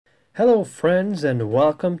Hello friends and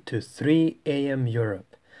welcome to 3 a.m.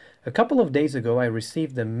 Europe. A couple of days ago I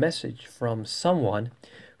received a message from someone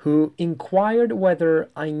who inquired whether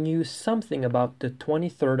I knew something about the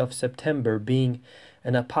 23rd of September being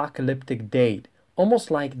an apocalyptic date, almost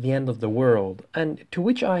like the end of the world, and to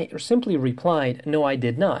which I simply replied, no, I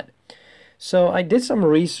did not. So I did some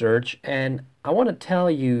research and I want to tell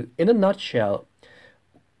you in a nutshell.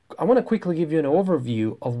 I want to quickly give you an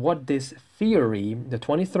overview of what this theory, the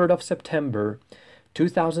 23rd of September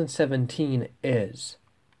 2017, is.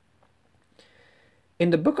 In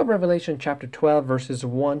the book of Revelation, chapter 12, verses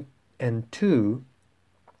 1 and 2,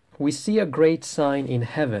 we see a great sign in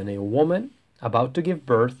heaven, a woman about to give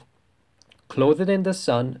birth, clothed in the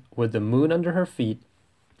sun, with the moon under her feet,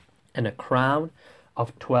 and a crown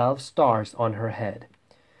of 12 stars on her head.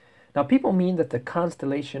 Now, people mean that the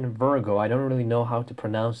constellation Virgo, I don't really know how to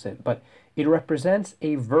pronounce it, but it represents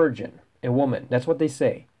a virgin, a woman. That's what they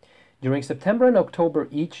say. During September and October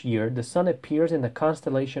each year, the sun appears in the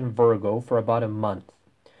constellation Virgo for about a month.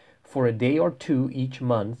 For a day or two each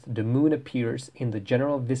month, the moon appears in the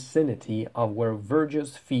general vicinity of where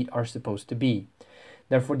Virgo's feet are supposed to be.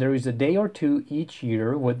 Therefore, there is a day or two each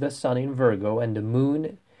year with the sun in Virgo and the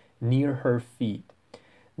moon near her feet.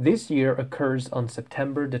 This year occurs on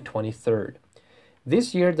September the 23rd.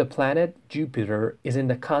 This year, the planet Jupiter is in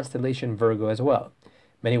the constellation Virgo as well.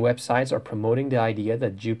 Many websites are promoting the idea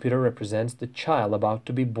that Jupiter represents the child about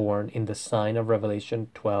to be born in the sign of Revelation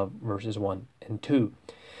 12, verses 1 and 2.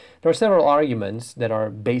 There are several arguments that are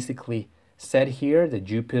basically said here that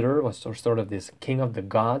Jupiter was sort of this king of the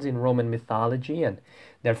gods in Roman mythology, and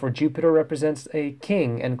therefore Jupiter represents a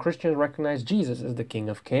king, and Christians recognize Jesus as the King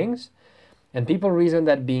of Kings. And people reason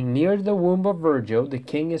that being near the womb of Virgo, the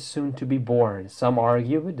king is soon to be born. Some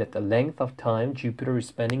argue that the length of time Jupiter is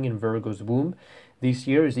spending in Virgo's womb this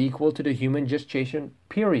year is equal to the human gestation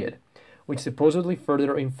period, which supposedly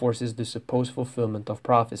further enforces the supposed fulfillment of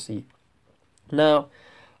prophecy. Now,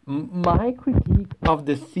 my critique of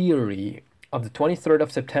the theory of the 23rd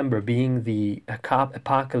of September being the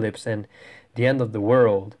apocalypse and the end of the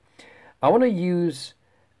world, I want to use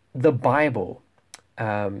the Bible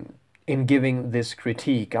in giving this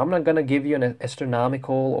critique. I'm not going to give you an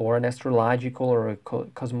astronomical or an astrological or a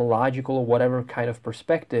cosmological or whatever kind of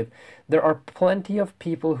perspective. There are plenty of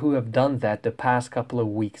people who have done that the past couple of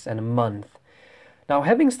weeks and a month. Now,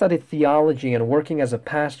 having studied theology and working as a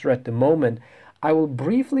pastor at the moment, I will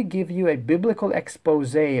briefly give you a biblical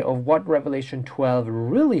expose of what Revelation 12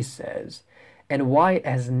 really says and why it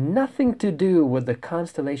has nothing to do with the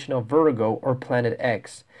constellation of Virgo or Planet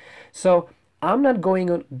X. So, I'm not going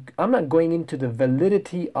into the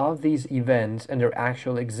validity of these events and their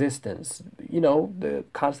actual existence. You know, the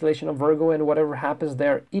constellation of Virgo and whatever happens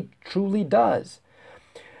there, it truly does.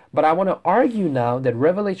 But I want to argue now that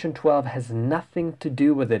Revelation 12 has nothing to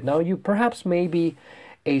do with it. Now, you perhaps may be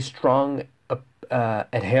a strong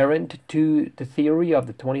adherent to the theory of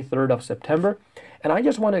the 23rd of September, and I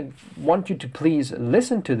just want you to please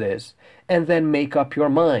listen to this and then make up your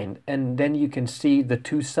mind, and then you can see the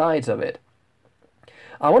two sides of it.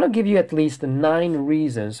 I want to give you at least 9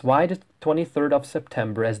 reasons why the 23rd of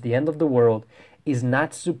September as the end of the world is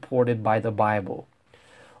not supported by the Bible.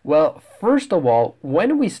 Well, first of all,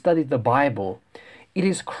 when we study the Bible, it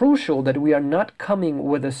is crucial that we are not coming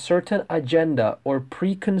with a certain agenda or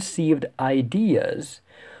preconceived ideas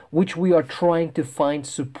which we are trying to find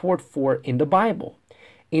support for in the Bible.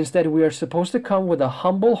 Instead, we are supposed to come with a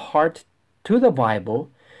humble heart to the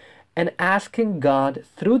Bible and asking God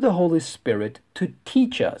through the Holy Spirit to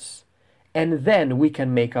teach us, and then we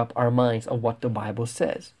can make up our minds of what the Bible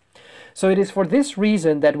says. So it is for this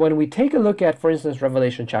reason that when we take a look at, for instance,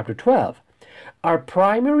 Revelation chapter 12, our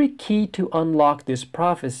primary key to unlock this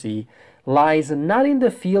prophecy lies not in the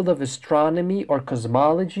field of astronomy or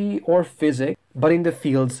cosmology or physics, but in the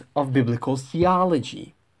fields of biblical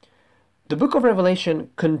theology. The book of Revelation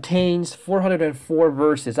contains 404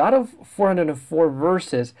 verses. Out of 404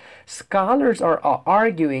 verses, scholars are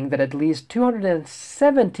arguing that at least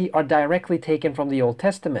 270 are directly taken from the Old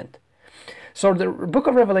Testament. So the book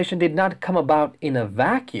of Revelation did not come about in a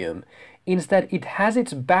vacuum. Instead, it has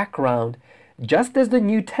its background just as the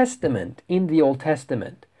New Testament in the Old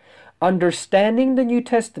Testament. Understanding the New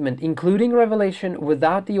Testament, including Revelation,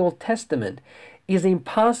 without the Old Testament is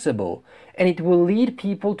impossible, and it will lead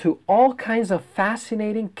people to all kinds of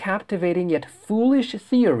fascinating, captivating, yet foolish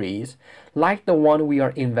theories like the one we are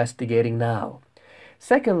investigating now.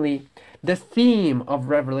 Secondly, the theme of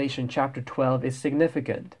Revelation chapter 12 is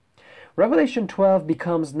significant. Revelation 12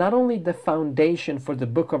 becomes not only the foundation for the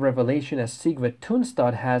book of Revelation, as Sigve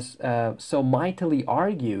Tungstad has so mightily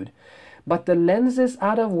argued, but the lenses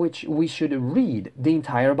out of which we should read the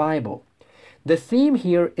entire Bible. The theme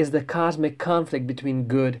here is the cosmic conflict between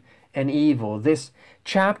good and evil. This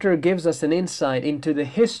chapter gives us an insight into the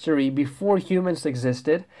history before humans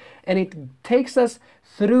existed, and it takes us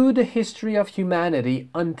through the history of humanity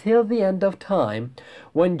until the end of time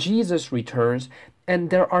when Jesus returns. And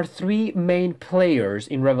there are three main players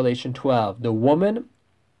in Revelation 12: the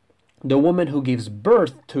woman who gives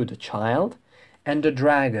birth to the child, and the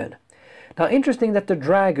dragon. Now, interesting that the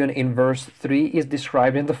dragon in verse 3 is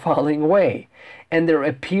described in the following way: and there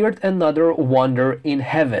appeared another wonder in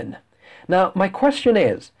heaven. Now, my question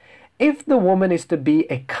is, if the woman is to be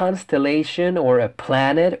a constellation or a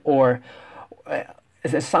planet or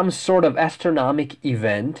some sort of astronomical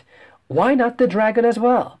event, why not the dragon as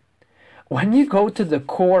well? When you go to the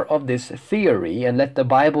core of this theory and let the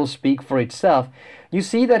Bible speak for itself, you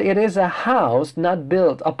see that it is a house not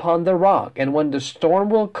built upon the rock. And when the storm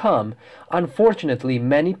will come, unfortunately,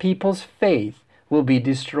 many people's faith will be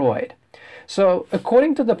destroyed. So,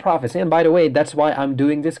 according to the prophecy, and by the way, that's why I'm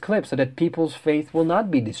doing this clip, so that people's faith will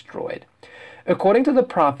not be destroyed. According to the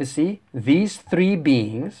prophecy, these three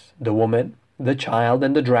beings, the woman, the child,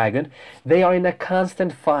 and the dragon, they are in a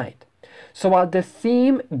constant fight. So while the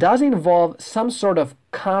theme does involve some sort of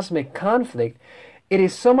cosmic conflict, it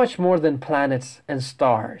is so much more than planets and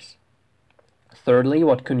stars. Thirdly,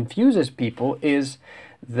 what confuses people is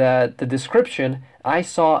that the description, I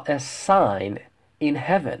saw a sign in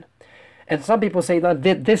heaven. And some people say that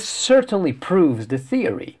this certainly proves the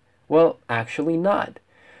theory. Well, actually not.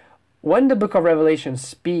 When the book of Revelation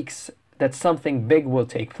speaks that something big will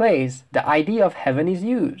take place, the idea of heaven is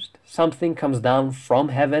used. Something comes down from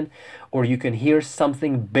heaven, or you can hear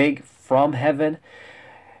something big from heaven.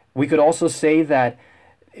 We could also say that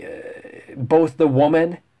both the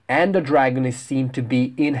woman and the dragon is seen to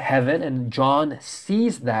be in heaven, and John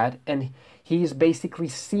sees that, and he's basically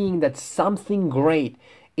seeing that something great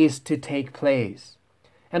is to take place.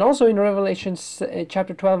 And also in Revelation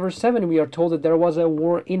chapter 12 verse 7, we are told that there was a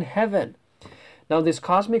war in heaven. Now, this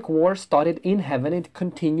cosmic war started in heaven. It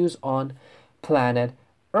continues on planet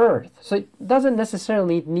Earth. So it doesn't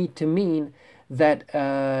necessarily need to mean that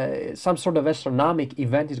some sort of astronomical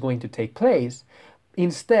event is going to take place.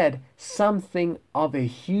 Instead, something of a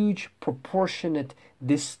huge proportionate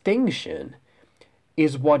distinction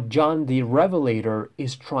is what John the Revelator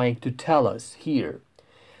is trying to tell us here.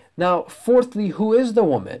 Now, fourthly, who is the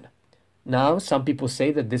woman? Now, some people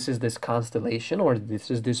say that this is this constellation, or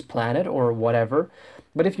this is this planet, or whatever.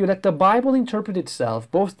 But if you let the Bible interpret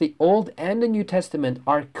itself, both the Old and the New Testament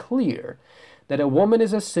are clear that a woman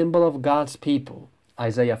is a symbol of God's people.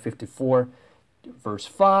 Isaiah 54 verse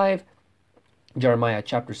 5, Jeremiah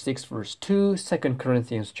chapter 6 verse 2, 2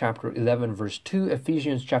 Corinthians chapter 11 verse 2,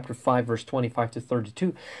 Ephesians chapter 5 verse 25 to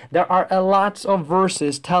 32. There are lots of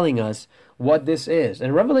verses telling us what this is.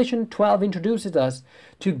 And Revelation 12 introduces us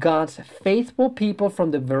to God's faithful people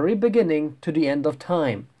from the very beginning to the end of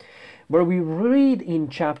time, where we read in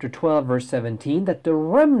chapter 12 verse 17 that the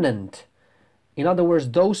remnant, in other words,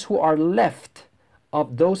 those who are left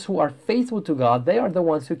of those who are faithful to God, they are the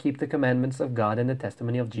ones who keep the commandments of God and the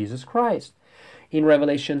testimony of Jesus Christ. In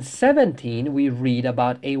Revelation 17, we read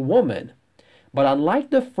about a woman. But unlike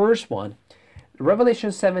the first one,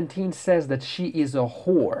 Revelation 17 says that she is a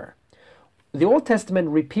whore. The Old Testament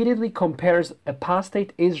repeatedly compares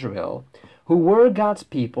apostate Israel, who were God's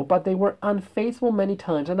people, but they were unfaithful many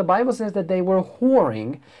times. And the Bible says that they were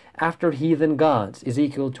whoring after heathen gods.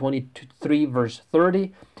 Ezekiel 23 verse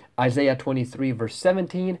 30, Isaiah 23 verse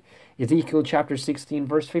 17, Ezekiel chapter 16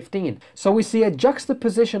 verse 15. So we see a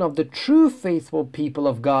juxtaposition of the true faithful people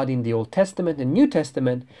of God in the Old Testament and New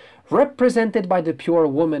Testament, represented by the pure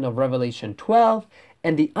woman of Revelation 12,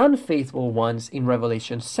 and the unfaithful ones in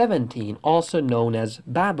Revelation 17, also known as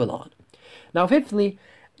Babylon. Now, fifthly,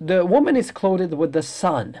 the woman is clothed with the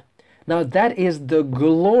sun. Now, that is the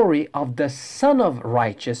glory of the Son of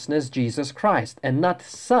Righteousness, Jesus Christ, and not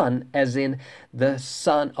Son as in the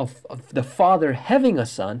Son of the Father having a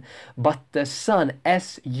Son, but the Son,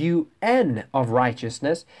 S-U-N, of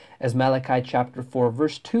righteousness, as Malachi chapter 4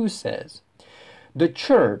 verse 2 says. The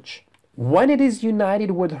church, when it is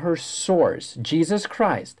united with her source, Jesus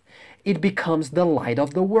Christ, it becomes the light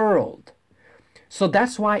of the world. So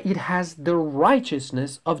that's why it has the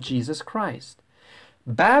righteousness of Jesus Christ.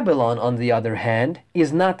 Babylon, on the other hand,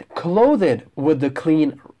 is not clothed with the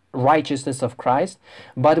clean righteousness of Christ,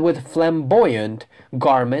 but with flamboyant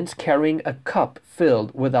garments carrying a cup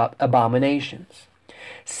filled with abominations.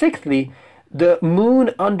 Sixthly, the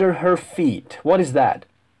moon under her feet. What is that?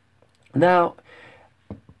 Now,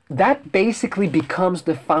 that basically becomes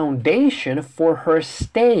the foundation for her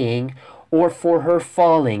staying or for her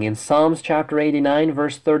falling. In Psalms chapter 89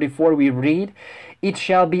 verse 34 we read, "It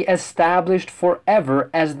shall be established forever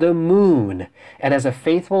as the moon and as a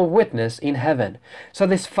faithful witness in heaven." So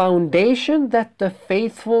this foundation that the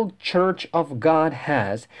faithful church of God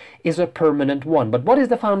has is a permanent one. But what is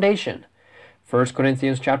the foundation? 1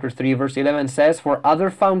 Corinthians chapter 3 verse 11 says, "For other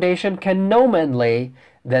foundation can no man lay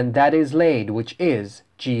than that is laid, which is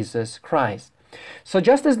Jesus Christ." So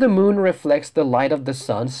just as the moon reflects the light of the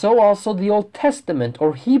sun, so also the Old Testament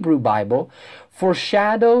or Hebrew Bible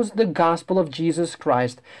foreshadows the gospel of Jesus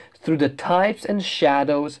Christ through the types and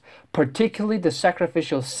shadows, particularly the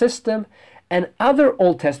sacrificial system and other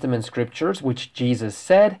Old Testament scriptures, which Jesus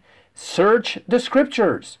said, "Search the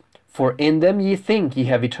scriptures, for in them ye think ye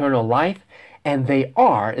have eternal life, and they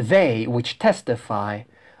are they which testify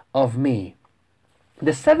of me."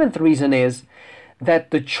 The seventh reason is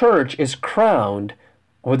that the church is crowned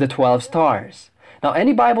with the 12 stars. Now,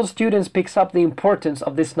 any Bible students picks up the importance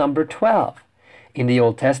of this number 12. In the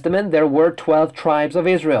Old Testament, there were 12 tribes of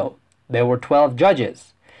Israel. There were 12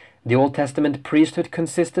 judges. The Old Testament priesthood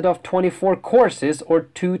consisted of 24 courses, or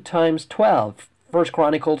 2 times 12. 1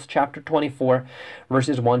 Chronicles chapter 24,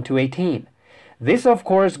 verses 1 to 18. This, of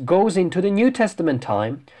course, goes into the New Testament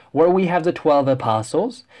time, where we have the 12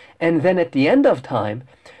 apostles, and then at the end of time,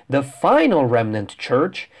 the final remnant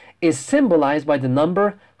church is symbolized by the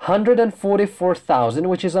number 144,000,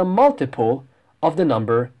 which is a multiple of the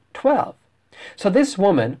number 12. So this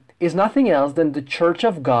woman is nothing else than the church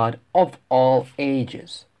of God of all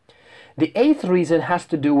ages. The eighth reason has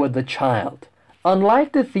to do with the child.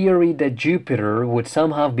 Unlike the theory that Jupiter would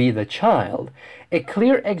somehow be the child, a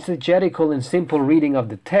clear exegetical and simple reading of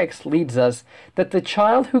the text leads us that the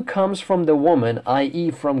child who comes from the woman, i.e.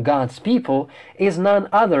 from God's people, is none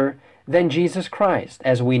other than Jesus Christ.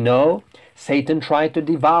 As we know, Satan tried to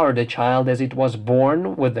devour the child as it was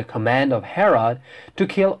born with the command of Herod to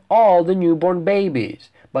kill all the newborn babies.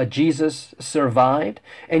 But Jesus survived,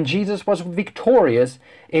 and Jesus was victorious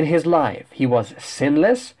in his life. He was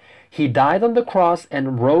sinless. He died on the cross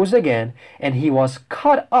and rose again, and he was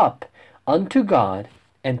caught up unto God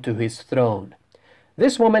and to his throne.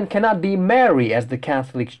 This woman cannot be Mary, as the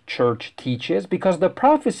Catholic Church teaches, because the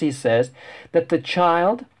prophecy says that the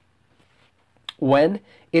child, when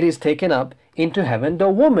it is taken up into heaven, the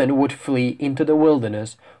woman would flee into the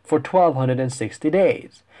wilderness for 1260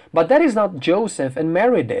 days. But that is not Joseph and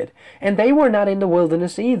Mary did, and they were not in the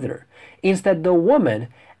wilderness either. Instead, the woman,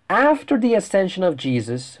 after the ascension of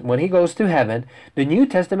Jesus, when he goes to heaven, the New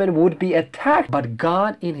Testament would be attacked. But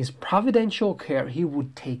God, in his providential care, he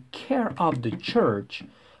would take care of the church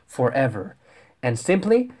forever. And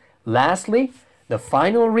simply, lastly, the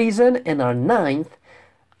final reason, and our ninth,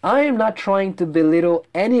 I am not trying to belittle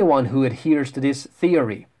anyone who adheres to this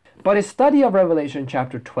theory. But a study of Revelation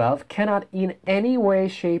chapter 12 cannot in any way,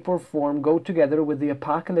 shape, or form go together with the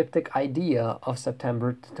apocalyptic idea of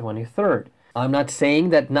September 23rd. I'm not saying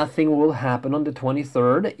that nothing will happen on the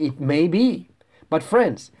 23rd. It may be. But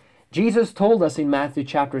friends, Jesus told us in Matthew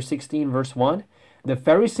chapter 16 verse 1, the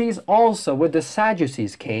Pharisees also with the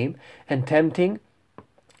Sadducees came, and tempting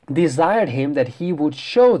desired him that he would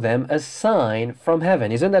show them a sign from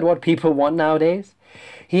heaven. Isn't that what people want nowadays?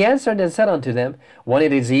 He answered and said unto them, When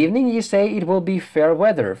it is evening, ye say, It will be fair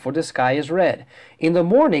weather, for the sky is red. In the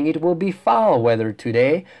morning it will be foul weather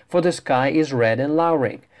today, for the sky is red and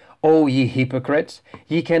lowering. O ye hypocrites,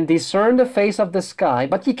 ye can discern the face of the sky,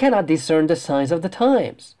 but ye cannot discern the signs of the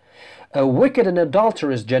times. A wicked and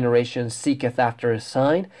adulterous generation seeketh after a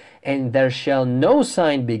sign, and there shall no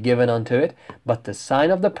sign be given unto it, but the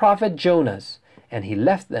sign of the prophet Jonas. And he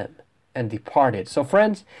left them and departed. So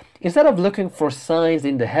friends, instead of looking for signs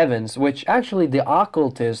in the heavens, which actually the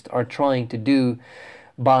occultists are trying to do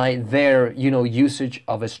by their, usage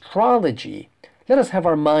of astrology, let us have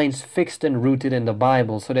our minds fixed and rooted in the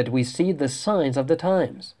Bible so that we see the signs of the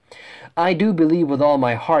times. I do believe with all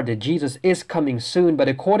my heart that Jesus is coming soon, but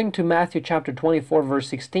according to Matthew chapter 24 verse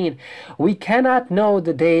 16, we cannot know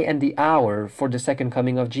the day and the hour for the second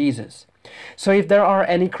coming of Jesus. So if there are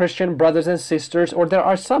any Christian brothers and sisters, or there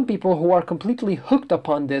are some people who are completely hooked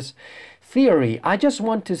upon this theory, I just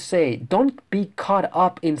want to say, don't be caught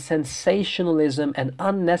up in sensationalism and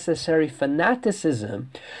unnecessary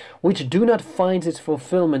fanaticism, which do not find its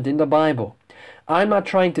fulfillment in the Bible. I'm not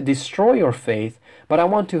trying to destroy your faith, but I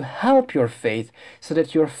want to help your faith so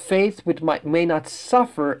that your faith may not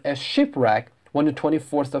suffer a shipwreck when the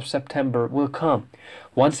 24th of September will come.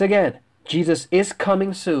 Once again, Jesus is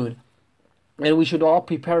coming soon, and we should all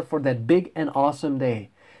prepare for that big and awesome day.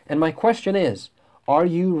 And my question is, are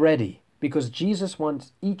you ready? because Jesus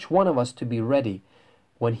wants each one of us to be ready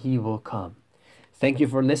when He will come. Thank you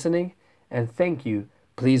for listening, and thank you.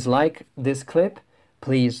 Please like this clip,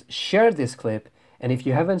 please share this clip, and if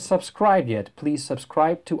you haven't subscribed yet, please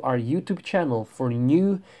subscribe to our YouTube channel for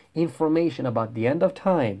new information about the end of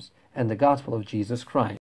times and the gospel of Jesus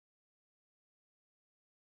Christ.